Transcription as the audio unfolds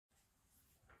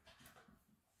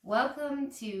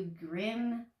Welcome to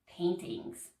Grimm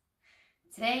Paintings.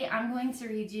 Today I'm going to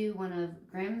read you one of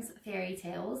Grimm's fairy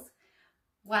tales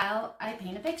while I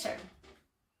paint a picture.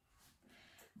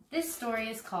 This story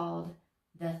is called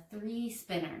The Three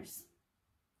Spinners.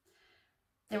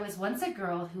 There was once a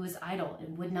girl who was idle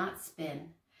and would not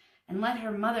spin, and let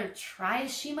her mother try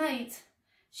as she might,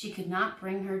 she could not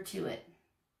bring her to it.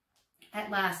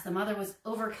 At last the mother was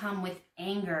overcome with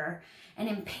anger and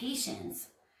impatience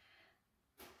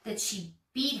that she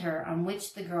beat her, on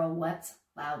which the girl wept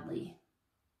loudly.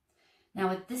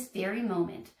 Now at this very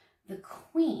moment, the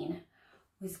queen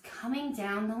was coming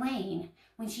down the lane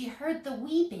when she heard the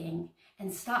weeping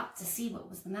and stopped to see what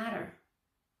was the matter.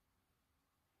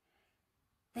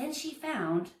 Then she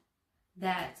found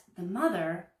that the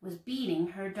mother was beating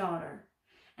her daughter,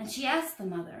 and she asked the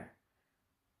mother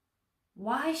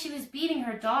why she was beating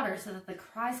her daughter so that the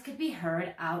cries could be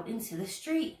heard out into the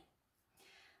street.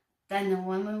 Then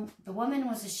the woman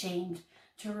was ashamed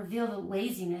to reveal the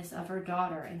laziness of her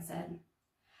daughter and said,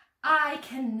 "I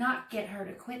cannot get her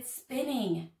to quit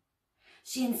spinning.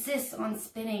 She insists on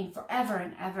spinning forever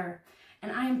and ever,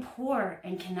 and I am poor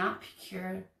and cannot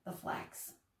procure the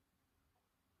flax."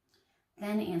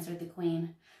 Then answered the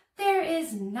queen, "There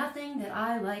is nothing that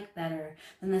I like better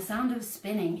than the sound of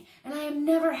spinning, and I am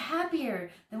never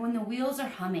happier than when the wheels are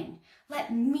humming.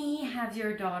 Let me have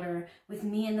your daughter with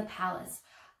me in the palace.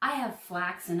 I have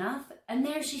flax enough, and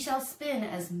there she shall spin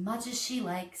as much as she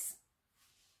likes."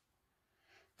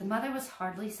 The mother was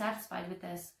hardly satisfied with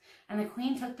this, and the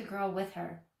queen took the girl with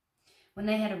her. When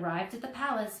they had arrived at the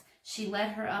palace, she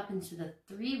led her up into the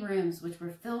 3 rooms, which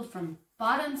were filled from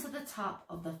bottom to the top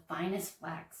of the finest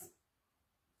flax.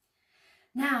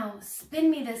 "Now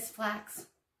spin me this flax,"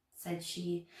 said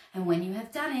she, "and when you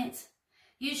have done it,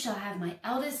 you shall have my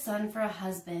eldest son for a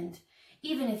husband.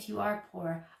 Even if you are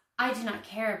poor, I do not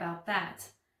care about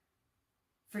that,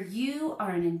 for you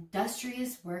are an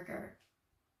industrious worker."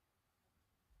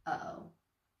 Uh-oh.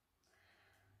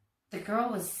 The girl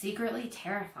was secretly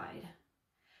terrified,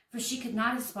 for she could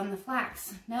not have spun the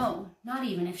flax. No, not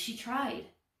even if she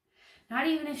tried. Not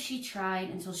even if she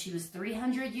tried until she was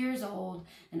 300 years old,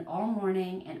 and all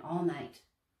morning and all night.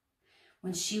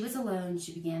 When she was alone,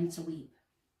 she began to weep.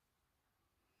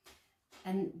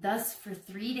 And thus for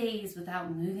 3 days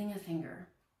without moving a finger.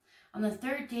 On the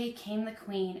 3rd day came the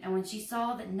queen, and when she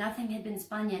saw that nothing had been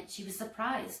spun yet, she was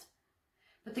surprised.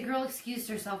 But the girl excused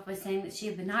herself by saying that she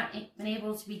had not been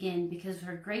able to begin because of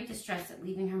her great distress at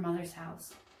leaving her mother's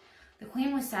house. The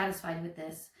queen was satisfied with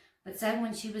this, but said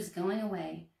when she was going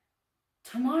away,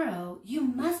 "Tomorrow you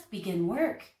must begin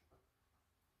work."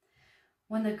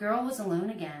 When the girl was alone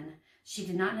again, she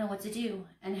did not know what to do,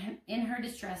 and in her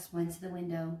distress went to the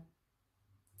window.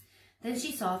 Then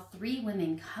she saw 3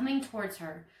 women coming towards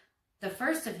her, the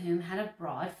first of whom had a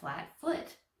broad, flat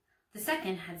foot. The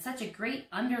second had such a great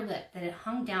under lip that it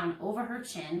hung down over her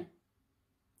chin,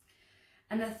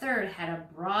 and the third had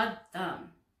a broad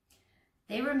thumb.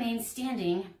 They remained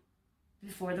standing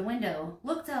before the window,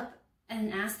 looked up,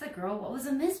 and asked the girl what was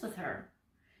amiss with her.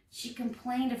 She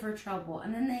complained of her trouble,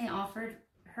 and then they offered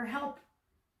her help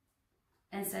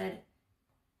and said,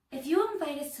 "If you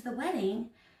invite us to the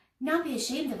wedding, not be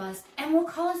ashamed of us, and will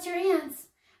call us your aunts,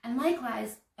 and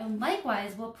likewise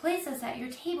will place us at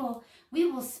your table. We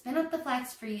will spin up the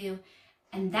flax for you,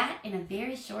 and that in a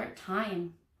very short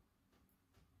time."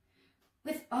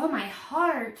 "With all my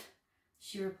heart,"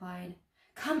 she replied.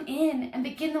 "Come in and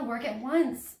begin the work at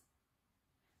once."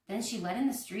 Then she led in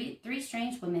the street 3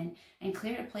 strange women and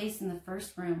cleared a place in the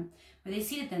first room, where they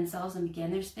seated themselves and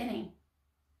began their spinning.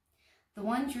 The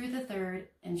one drew the third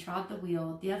and trod the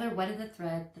wheel, the other wetted the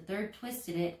thread, the third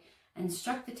twisted it, and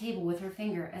struck the table with her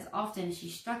finger. As often as she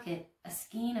struck it, a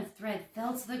skein of thread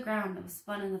fell to the ground that was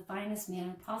spun in the finest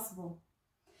manner possible.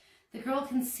 The girl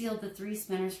concealed the 3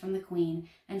 spinners from the queen,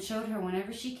 and showed her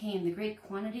whenever she came the great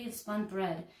quantity of spun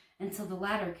thread, until the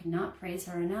latter could not praise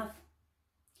her enough.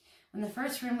 When the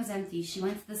first room was empty, she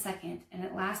went to the second, and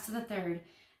at last to the third,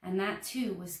 and that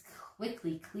too was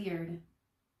quickly cleared.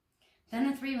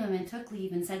 Then the 3 women took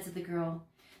leave and said to the girl,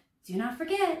 "Do not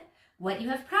forget what you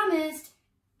have promised.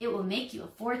 It will make you a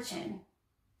fortune."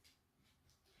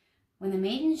 When the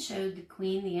maiden showed the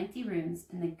queen the empty rooms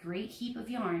and the great heap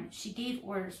of yarn, she gave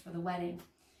orders for the wedding,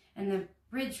 and the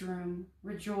bridegroom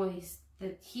rejoiced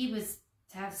that he was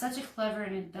to have such a clever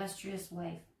and industrious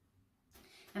wife,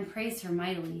 and praised her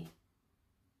mightily.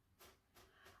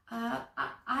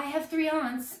 I have 3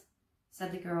 aunts,"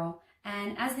 said the girl,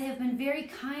 "and as they have been very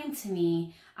kind to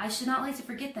me, I should not like to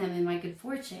forget them in my good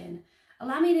fortune.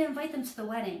 Allow me to invite them to the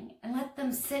wedding, and let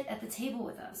them sit at the table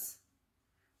with us."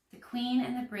 The queen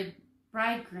and the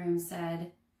bridegroom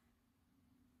said,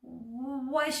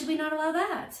 Why should we not allow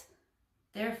that?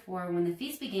 Therefore, when the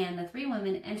feast began, the three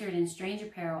women entered in strange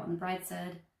apparel, and the bride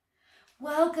said,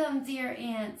 "Welcome, dear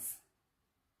aunts."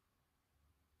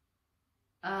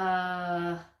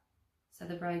 Said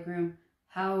the bridegroom,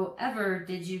 "However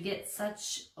did you get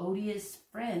such odious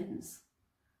friends?"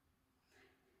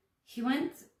 He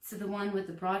went to the one with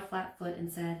the broad flat foot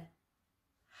and said,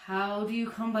 "How do you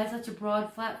come by such a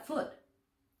broad flat foot?"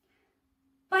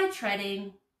 "By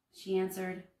treading," she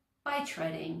answered, "by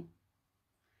treading."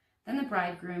 Then the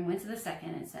bridegroom went to the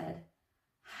second and said,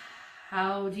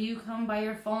 "How do you come by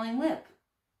your falling lip?"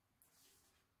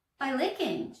 "By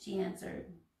licking," she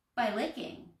answered, "by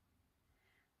licking."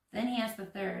 Then he asked the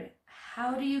third,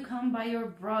 "How do you come by your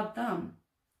broad thumb?"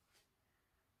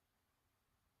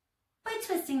 "By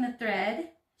twisting the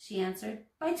thread," she answered,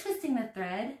 "by twisting the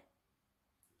thread."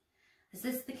 At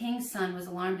this the king's son was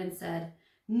alarmed and said,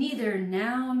 "Neither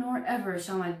now nor ever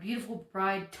shall my beautiful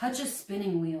bride touch a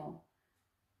spinning wheel."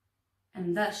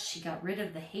 And thus she got rid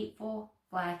of the hateful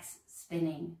flax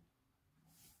spinning.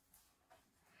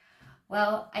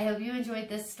 Well, I hope you enjoyed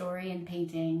this story and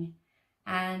painting,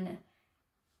 and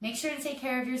make sure to take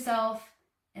care of yourself.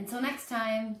 Until next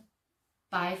time,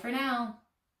 bye for now.